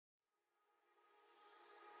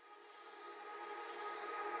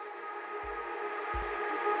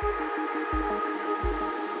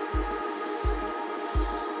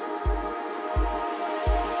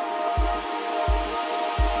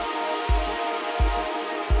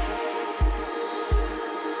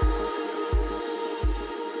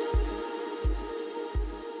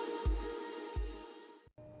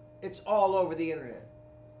It's all over the internet.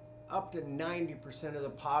 Up to 90% of the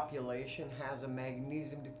population has a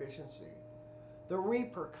magnesium deficiency. The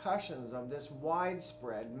repercussions of this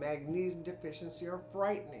widespread magnesium deficiency are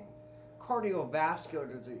frightening. Cardiovascular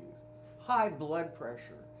disease, high blood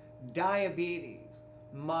pressure, diabetes,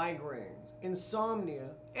 migraines, insomnia,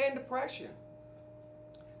 and depression.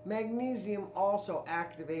 Magnesium also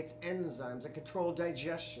activates enzymes that control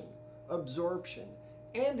digestion, absorption,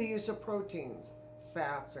 and the use of proteins,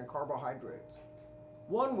 fats, and carbohydrates.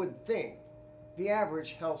 One would think the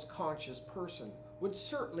average health-conscious person would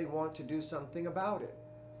certainly want to do something about it,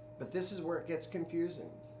 but this is where it gets confusing.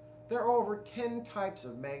 There are over 10 types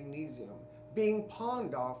of magnesium being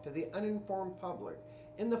pawned off to the uninformed public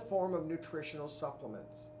in the form of nutritional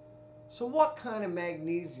supplements. So what kind of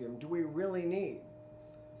magnesium do we really need?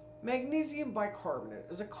 Magnesium bicarbonate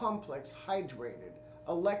is a complex hydrated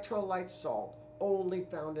electrolyte salt only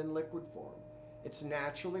found in liquid form. It's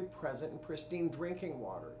naturally present in pristine drinking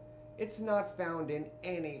water. It's not found in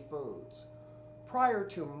any foods. Prior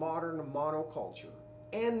to modern monoculture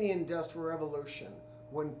and the Industrial Revolution,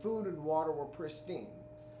 when food and water were pristine,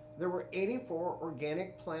 there were 84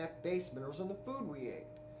 organic plant-based minerals in the food we ate,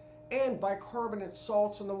 and bicarbonate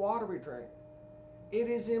salts in the water we drink. It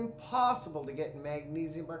is impossible to get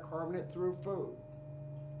magnesium bicarbonate through food.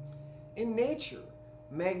 In nature,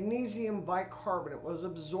 magnesium bicarbonate was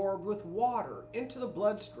absorbed with water into the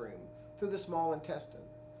bloodstream through the small intestine.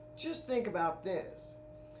 Just think about this.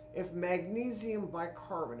 If magnesium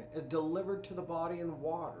bicarbonate is delivered to the body in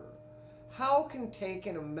water, how can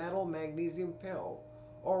taking a metal magnesium pill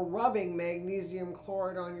or rubbing magnesium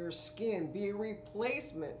chloride on your skin be a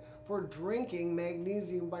replacement for drinking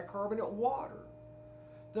magnesium bicarbonate water?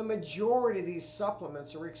 The majority of these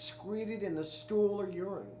supplements are excreted in the stool or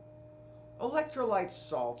urine. Electrolyte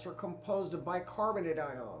salts are composed of bicarbonate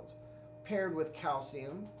ions paired with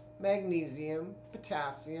calcium, magnesium,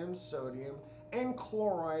 potassium, sodium, and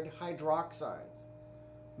chloride hydroxides.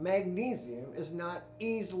 Magnesium is not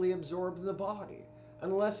easily absorbed in the body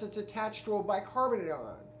unless it's attached to a bicarbonate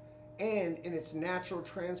ion, and in its natural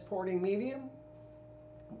transporting medium,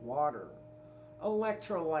 water.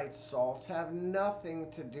 Electrolyte salts have nothing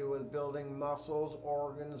to do with building muscles,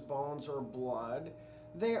 organs, bones, or blood.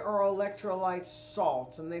 They are electrolyte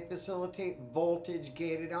salts, and they facilitate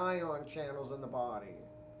voltage-gated ion channels in the body.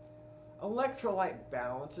 Electrolyte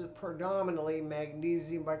balance is predominantly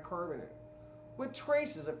magnesium bicarbonate, with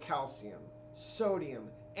traces of calcium, sodium,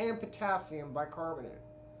 and potassium bicarbonate.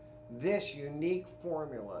 This unique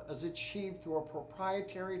formula is achieved through a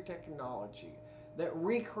proprietary technology that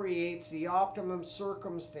recreates the optimum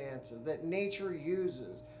circumstances that nature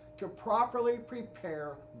uses to properly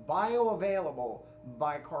prepare bioavailable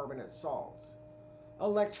bicarbonate salts.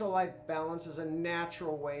 Electrolyte balance is a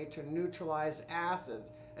natural way to neutralize acids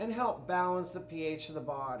and help balance the pH of the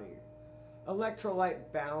body. Electrolyte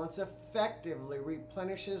balance effectively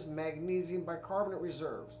replenishes magnesium bicarbonate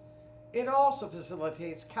reserves. It also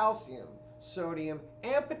facilitates calcium, sodium,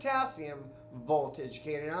 and potassium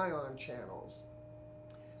voltage-gated ion channels.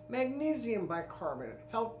 Magnesium bicarbonate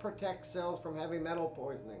helps protect cells from heavy metal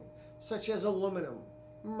poisoning, such as aluminum,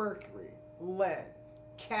 mercury, lead,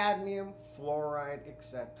 cadmium, fluoride,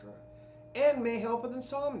 etc., and may help with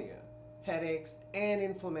insomnia, headaches, and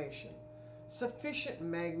inflammation. Sufficient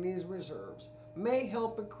magnesium reserves may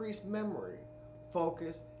help increase memory,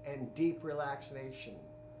 focus, and deep relaxation.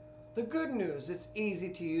 The good news, it's easy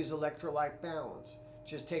to use electrolyte balance.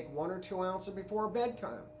 Just take 1 or 2 ounces before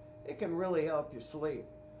bedtime. It can really help you sleep.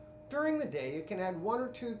 During the day, you can add 1 or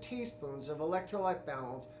 2 teaspoons of electrolyte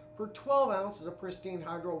balance for 12 ounces of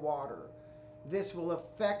PristineHydro water. This will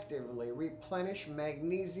effectively replenish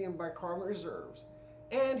magnesium bicarbonate reserves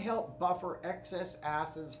and help buffer excess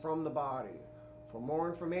acids from the body. For more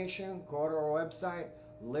information, go to our website,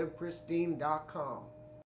 livepristine.com.